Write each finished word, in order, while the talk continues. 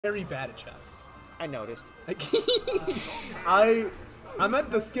very bad at chess. I noticed. I'm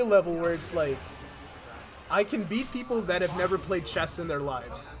at the skill level where it's like I can beat people that have never played chess in their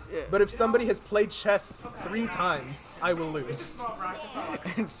lives. Yeah. But if somebody has played chess 3 times, I will lose.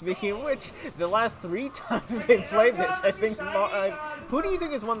 And speaking of which, the last 3 times they played this, I think. Who do you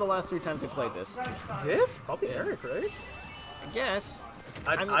think has won the last 3 times they played this? This? Probably Eric, right? I guess.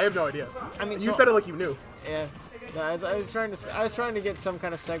 I have no idea. I mean, you said it like you knew. Yeah. No, I was trying to get some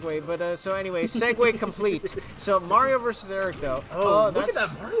kind of segue, but so anyway, segue complete. So Mario versus Erictho. Oh, look at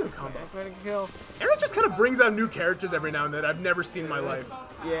that Mario combo. Kill. Eric just kind of brings out new characters every now and then I've never seen in my life.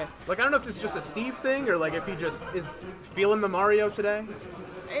 Yeah. Like, I don't know if this is just a Steve thing or like if he just is feeling the Mario today.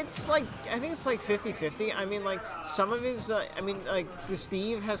 It's like, I think it's like 50-50. I mean, like, some of his, like, the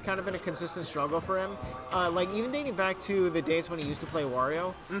Steve has kind of been a consistent struggle for him. Like, even dating back to the days when he used to play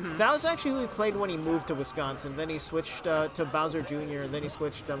Wario. Mm-hmm. That was actually who he played when he moved to Wisconsin. Then he switched to Bowser Jr., and then he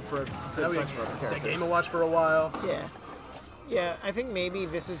switched to a bunch of other characters. That Game & Watch for a while. Yeah. Yeah, I think maybe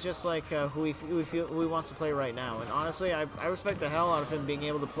this is just like who he wants to play right now. And honestly, I respect the hell out of him being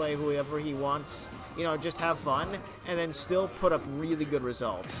able to play whoever he wants. You know, just have fun and then still put up really good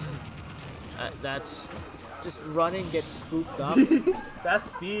results. That's just running, get scooped up.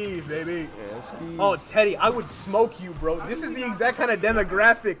 That's Steve, baby. Yeah, Steve. Oh, Teddy, I would smoke you, bro. This is the exact kind of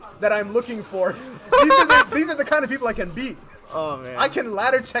demographic that I'm looking for. These are the kind of people I can beat. Oh, man. I can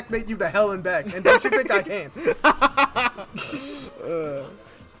ladder checkmate you to hell and back, and don't you think I can?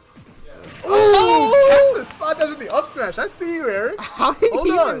 Oh! Cast the spot dodge with the up smash. I see you, Eric. How did he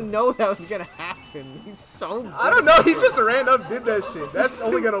even know that was gonna happen? He's so good. I don't know. He just ran up, did that shit. That's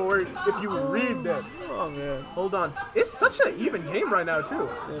only gonna work if you read that. Oh man. Hold on. It's such an even game right now too.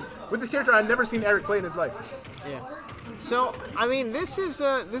 Yeah. With this character I've never seen Eric play in his life. Yeah. So I mean, this is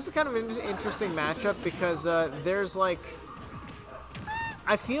kind of an interesting matchup because there's like.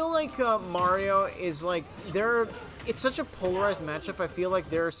 I feel like Mario is like it's such a polarized matchup. I feel like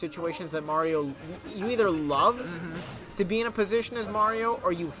there are situations that Mario you either love to be in a position as Mario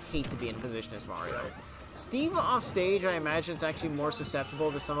or you hate to be in a position as Mario. Steve off stage, I imagine, is actually more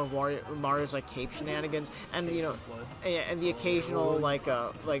susceptible to some of Mario's like cape shenanigans and and the occasional like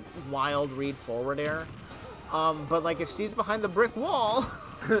wild read forward air. But like if Steve's behind the brick wall,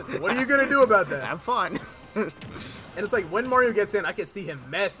 what are you gonna do about that? Have fun. And it's like when Mario gets in, I can see him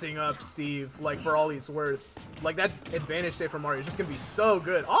messing up Steve, like for all he's worth. Like that advantage state for Mario is just gonna be so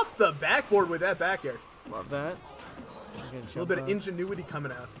good. Off the backboard with that back air. Love that. A little bit of ingenuity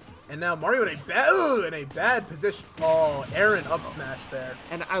coming out. And now Mario in a bad position. Oh, Aaron up smash there.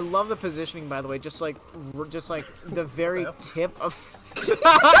 And I love the positioning, by the way. Just like the very tip of.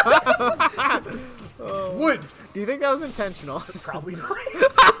 Wood. Do you think that was intentional? Probably not.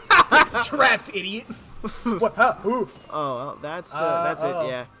 Trapped, idiot. What? Huh? Oof. Oh, well, that's it.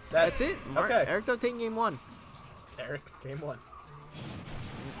 Yeah, that's it. Okay. Erictho taking game 1. Eric, game 1.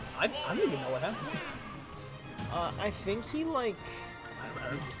 I don't even know what happened. I think he like.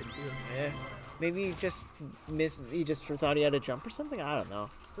 I just didn't see him. Yeah. Maybe he just missed. He just thought he had a jump or something. I don't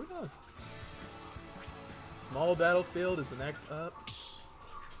know. Who knows? Small Battlefield is the next up.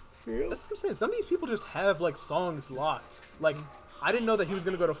 That's what I'm saying. Some of these people just have like songs locked. Like, I didn't know that he was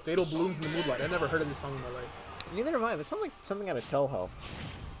gonna go to Fatal Blooms in the Moonlight. I never heard of this song in my life. Neither have I. This sounds like something out of Toho.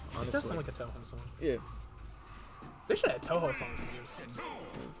 Honestly. It does sound like a Toho song. Yeah. They should have Toho songs in this.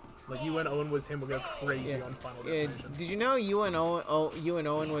 Like You and Owen was him. We'll go crazy on Final Destination. Did you know You and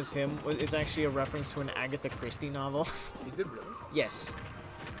Owen was him? Is actually a reference to an Agatha Christie novel. Is it really? Yes.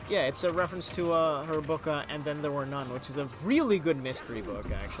 Yeah, it's a reference to her book And Then There Were None, which is a really good mystery book,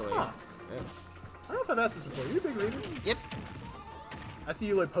 actually. Huh. Yeah. I don't know if I've asked this before. Are you a big reader? Yep. I see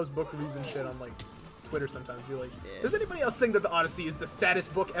you like post book reviews and shit on like Twitter sometimes. You're like, does anybody else think that the Odyssey is the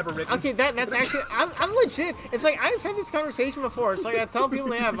saddest book ever written? Okay, that's actually I'm legit. It's like I've had this conversation before. It's like I tell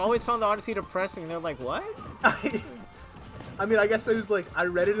people I've always found the Odyssey depressing. They're like, what? I mean, I guess it was like I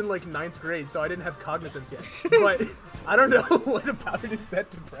read it in like 9th grade, so I didn't have cognizance yet. But I don't know what about it is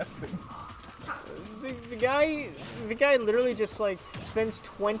that depressing. The guy literally just like spends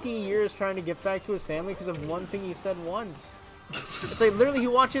 20 years trying to get back to his family because of one thing he said once. It's like literally he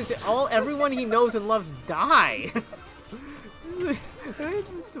watches everyone he knows and loves die.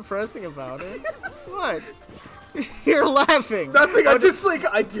 What's depressing about it? What? You're laughing. Nothing. I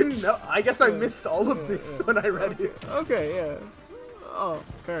didn't know. I guess I missed all of this when I read it. Okay, yeah. Oh,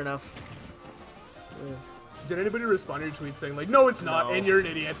 fair enough. Yeah. Did anybody respond to your tweet saying like, no, it's not, and you're an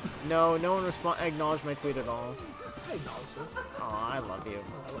idiot? No, no one acknowledged my tweet at all. I acknowledged it. Oh, I love you.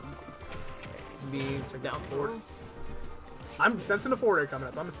 I love you. It's me down forward. I'm sensing a forward air coming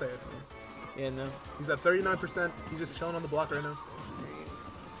up. I'm gonna say it. Yeah, no. He's at 39%. He's just chilling on the block right now.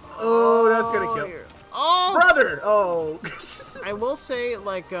 another! Oh. I will say,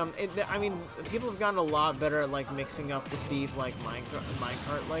 like, I mean, people have gotten a lot better at, like, mixing up the Steve, like,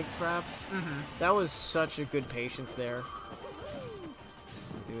 minecart-like traps. That was such a good patience there.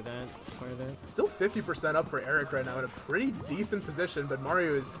 Just gonna do that, fire that. Still 50% up for Eric right now in a pretty decent position, but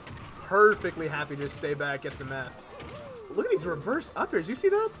Mario is perfectly happy to just stay back, get some mats. Look at these reverse up airs. You see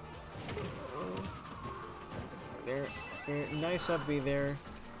that? There, nice up B there.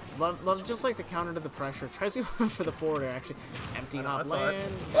 Love just like the counter to the pressure. Tries to go for the forward air, actually. Empty hop land.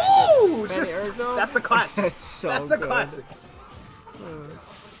 Woo! That's the classic. That's the classic.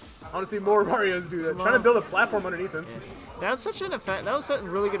 I want to see more Marios do that. Trying to build a platform underneath him. Yeah. That was such an effect. That was a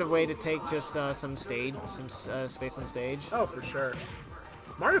really good way to take just some space on stage. Oh, for sure.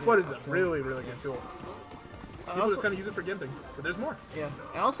 Mario Flood is a really, really good tool. People just kind of use it for gimping, but there's more. Yeah.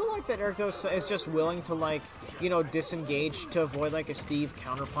 I also like that Erictho is just willing to, like, you know, disengage to avoid, like, a Steve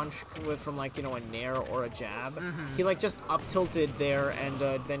counterpunch from, like, you know, a nair or a jab. He, like, just up-tilted there and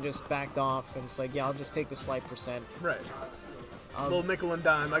then just backed off, and it's like, yeah, I'll just take the slight percent. Right. Little nickel and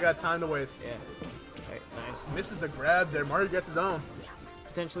dime. I got time to waste. Yeah. Right, nice. Misses the grab there. Mario gets his own.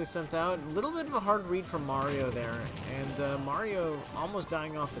 Potentially sent out. A little bit of a hard read from Mario there, and Mario almost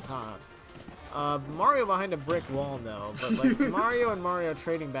dying off the top. Mario behind a brick wall, though, but like Mario and Mario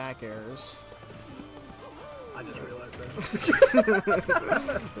trading back airs. I just realized that.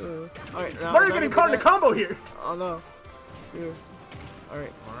 Alright, Mario getting caught in a combo here! Oh no. Yeah.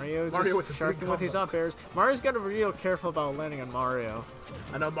 Alright, Mario with sharking with his up airs. Mario's got to be real careful about landing on Mario.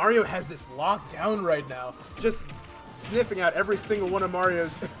 I know, Mario has this locked down right now. Just sniffing out every single one of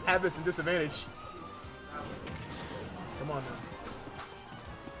Mario's habits and disadvantage. Come on, man.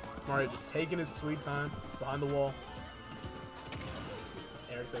 Mario just taking his sweet time behind the wall.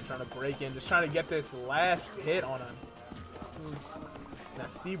 Erictho trying to break in, just trying to get this last hit on him. Now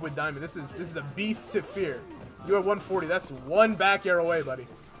Steve with Diamond, this is a beast to fear. You have 140. That's one back air away, buddy.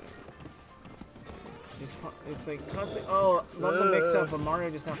 It's like constant. Oh, love the mix up, but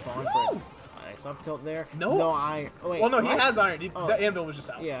Mario just not falling for it. Nice up tilt there. No iron. Oh, wait, well, no, what? he has iron. The anvil was just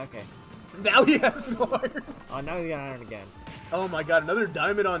out. Yeah, okay. Now he has no iron. Oh, now he got iron again. Oh my god, another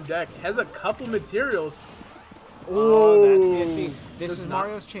diamond on deck. Has a couple materials. Oh, that's the SD. This is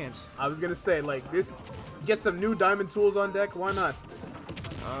Mario's chance. I was gonna say, like, this, get some new diamond tools on deck. Why not?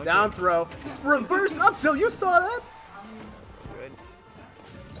 Okay. Down throw. Reverse up till you saw that? Good.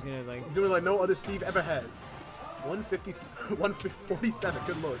 He's doing like no other Steve ever has. 147,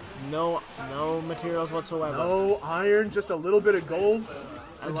 good lord. No materials whatsoever. No iron, just a little bit of gold.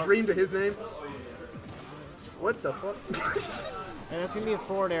 A dream to his name. What the fuck? And that's gonna be a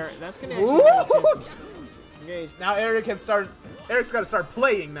forward air. That's gonna actually engage. Now Eric's got to start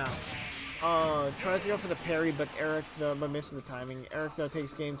playing now. Tries to go for the parry, but but missing the timing. Erictho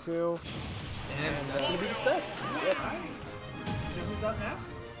takes game 2. And that's gonna be the set. Yep.